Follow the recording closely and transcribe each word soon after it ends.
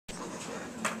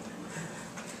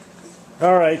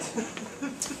All right.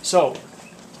 So,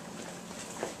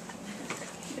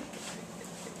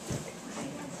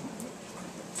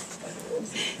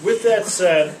 with that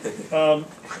said,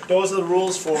 those are the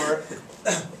rules for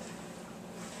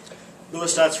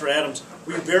Lewis dots for atoms.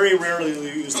 We very rarely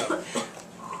use them.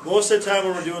 Most of the time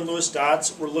when we're doing Lewis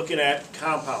dots, we're looking at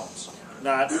compounds,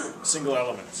 not single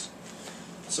elements.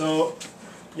 So,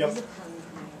 yep.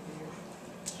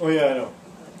 Oh yeah, I know.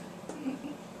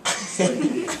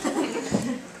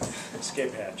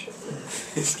 Escape hatch.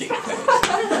 Escape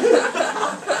hatch.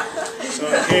 So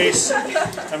in case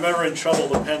I'm ever in trouble,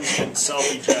 the pens can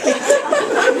self-eject.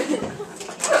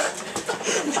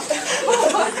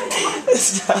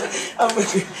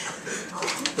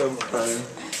 I'm crying.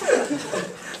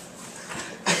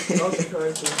 I was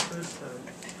crying for the first time.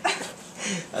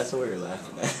 That's what you're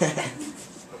laughing at.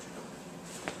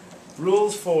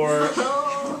 Rules for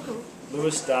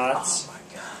Lewis dots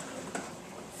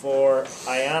for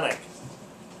ionic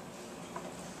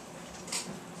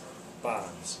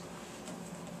bonds.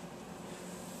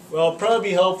 Well, it'd probably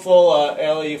be helpful,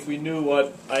 Allie, if we knew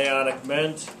what ionic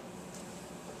meant.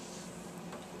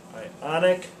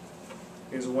 Ionic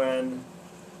is when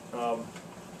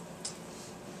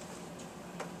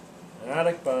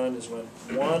ionic bond is when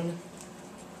one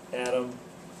atom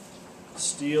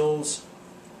steals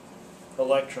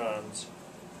electrons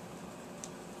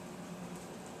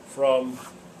from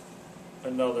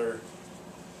another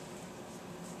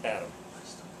atom.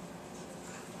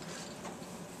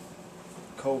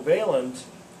 Covalent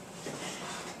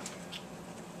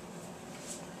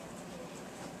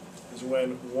is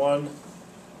when one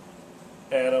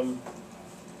atom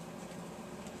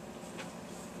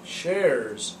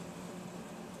shares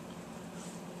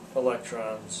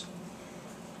electrons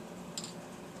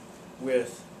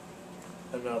with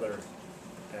another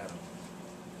atom.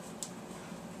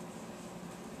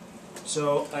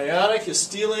 So ionic is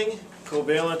stealing,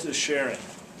 covalent is sharing.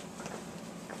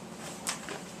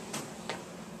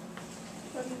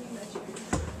 What do you mean by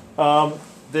sharing?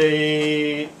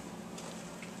 They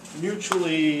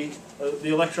mutually, the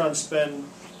electrons spend,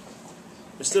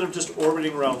 instead of just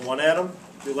orbiting around one atom,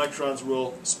 the electrons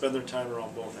will spend their time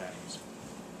around both atoms.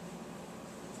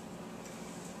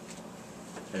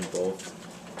 And both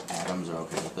atoms are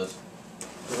okay with this?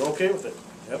 They're okay with it.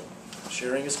 Yep.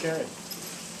 Sharing is caring.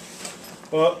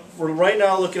 But we're right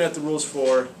now looking at the rules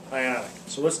for ionic.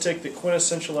 So let's take the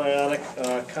quintessential ionic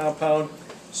compound,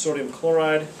 sodium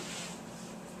chloride.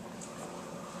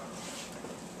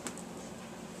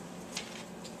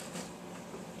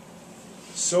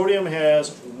 Sodium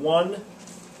has one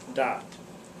dot.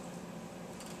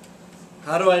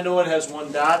 How do I know it has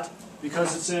one dot?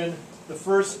 Because it's in the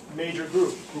first major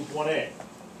group, group 1A.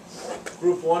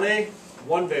 Group 1A,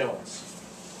 one valence.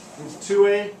 Group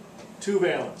 2A, two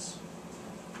valence.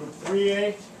 Group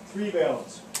 3A, three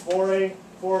valence. 4A,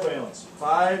 four valence.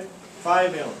 5,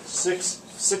 five valence.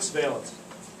 6 valence.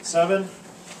 7.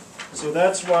 So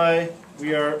that's why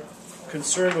we are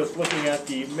concerned with looking at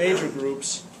the major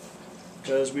groups,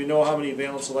 because we know how many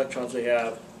valence electrons they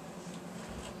have.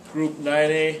 Group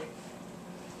 9A,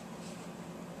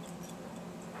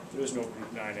 there is no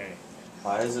group 9A.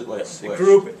 Why is it like switched?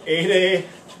 Group 8A.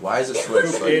 Why is it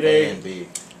switched Group like 8A. A and B?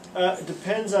 It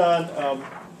depends on,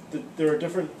 there are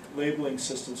different labeling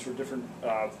systems for different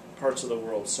parts of the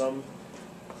world. Some,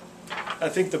 I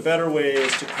think the better way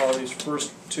is to call these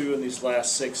first two and these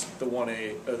last 6 the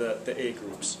 1A, the A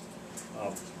groups.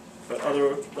 But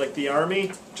other, like the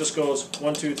Army, just goes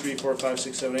 1, 2, 3, 4, 5,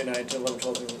 6, 7, 8, 9, 10, 11,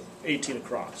 12, 18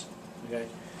 across. Okay?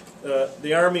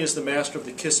 The Army is the master of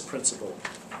the KISS principle.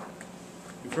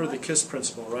 You've heard the KISS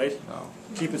principle, right? No.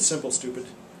 Keep it simple, stupid.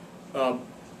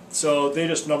 So they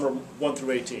just number 1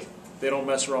 through 18. They don't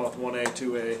mess around with 1A,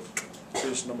 2A. They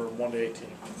just number 1 to 18.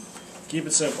 Keep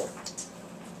it simple.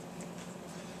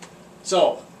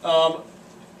 So,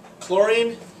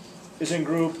 chlorine is in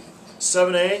group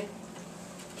 7A,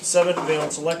 7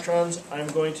 valence electrons. I'm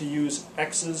going to use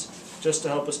X's just to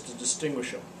help us to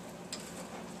distinguish them.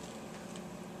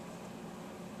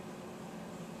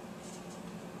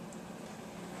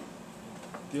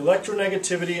 The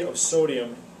electronegativity of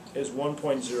sodium is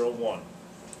 1.01.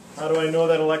 How do I know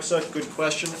that, Alexa? Good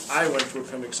question. I went to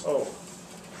Appendix O.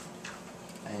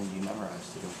 And you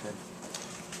memorized it, okay?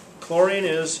 Chlorine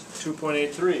is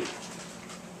 2.83.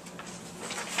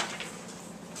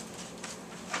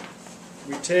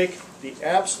 We take the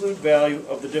absolute value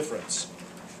of the difference.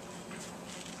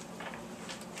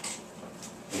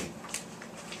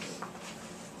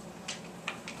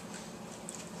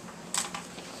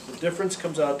 The difference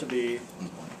comes out to be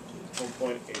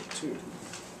 1.82.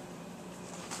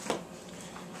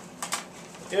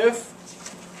 If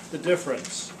the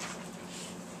difference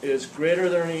is greater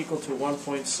than or equal to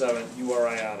 1.7, you are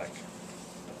ionic.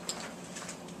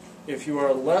 If you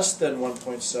are less than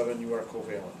 1.7, you are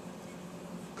covalent.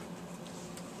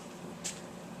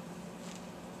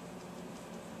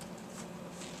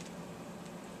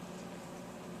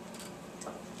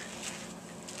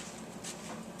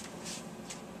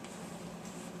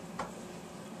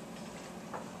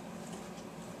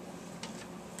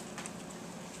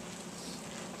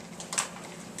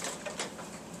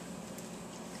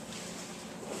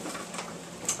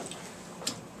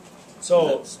 So,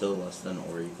 Is that still less than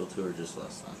or equal to, or just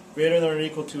less than? greater than or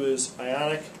equal to is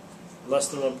ionic, less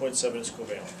than 1.7 is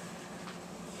covalent.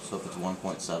 So if it's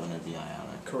 1.7, it'd be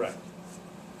ionic. Correct.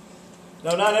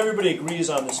 Now, not everybody agrees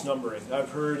on this numbering. I've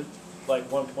heard like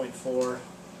 1.4,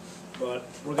 but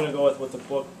we're going to go with what the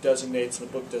book designates, and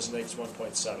the book designates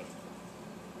 1.7.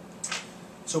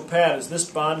 So, Pat, is this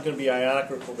bond going to be ionic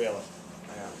or covalent?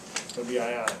 Ionic. It's going to be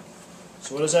ionic.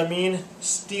 So what does that mean?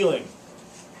 Stealing.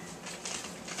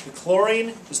 The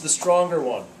chlorine is the stronger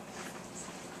one.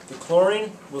 The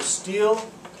chlorine will steal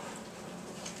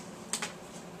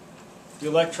the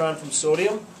electron from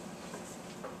sodium.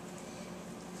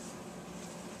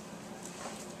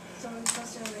 So I'm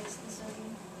supposed to erase the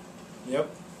sodium. Yep.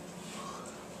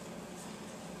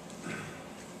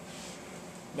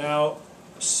 Now,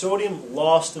 sodium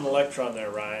lost an electron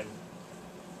there, Ryan.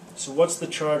 So what's the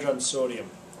charge on sodium?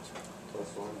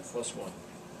 +1. Plus 1.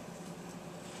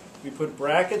 We put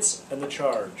brackets and the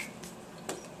charge.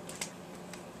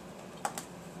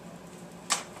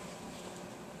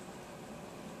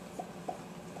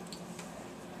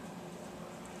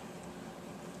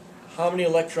 How many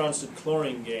electrons did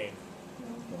chlorine gain?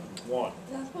 1.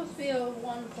 Is that supposed to be a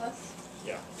 1 plus?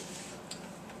 Yeah.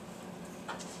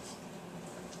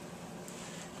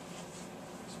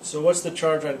 So what's the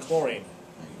charge on chlorine?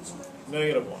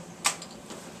 Negative 1.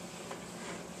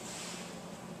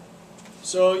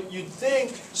 So you'd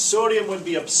think sodium would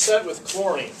be upset with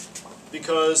chlorine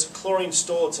because chlorine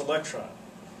stole its electron.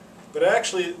 But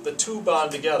actually the two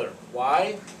bond together.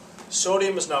 Why?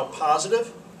 Sodium is now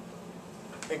positive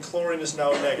and chlorine is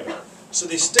now negative. So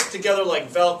they stick together like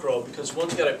Velcro because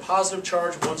one's got a positive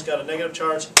charge, one's got a negative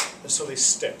charge, and so they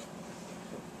stick.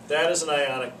 That is an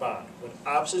ionic bond, when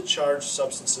opposite charged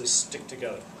substances stick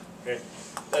together. Okay?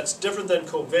 That's different than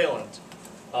covalent,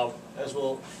 as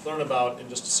we'll learn about in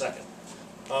just a second.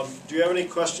 Do you have any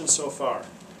questions so far?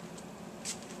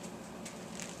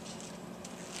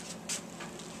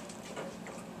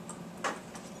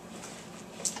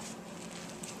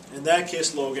 In that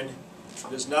case, Logan,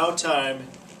 it is now time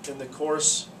in the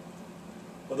course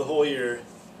of the whole year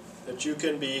that you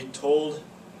can be told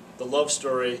the love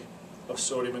story of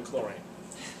sodium and chlorine.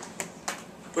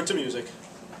 Put to music.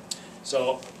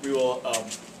 So we will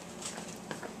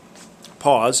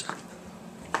pause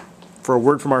for a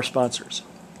word from our sponsors.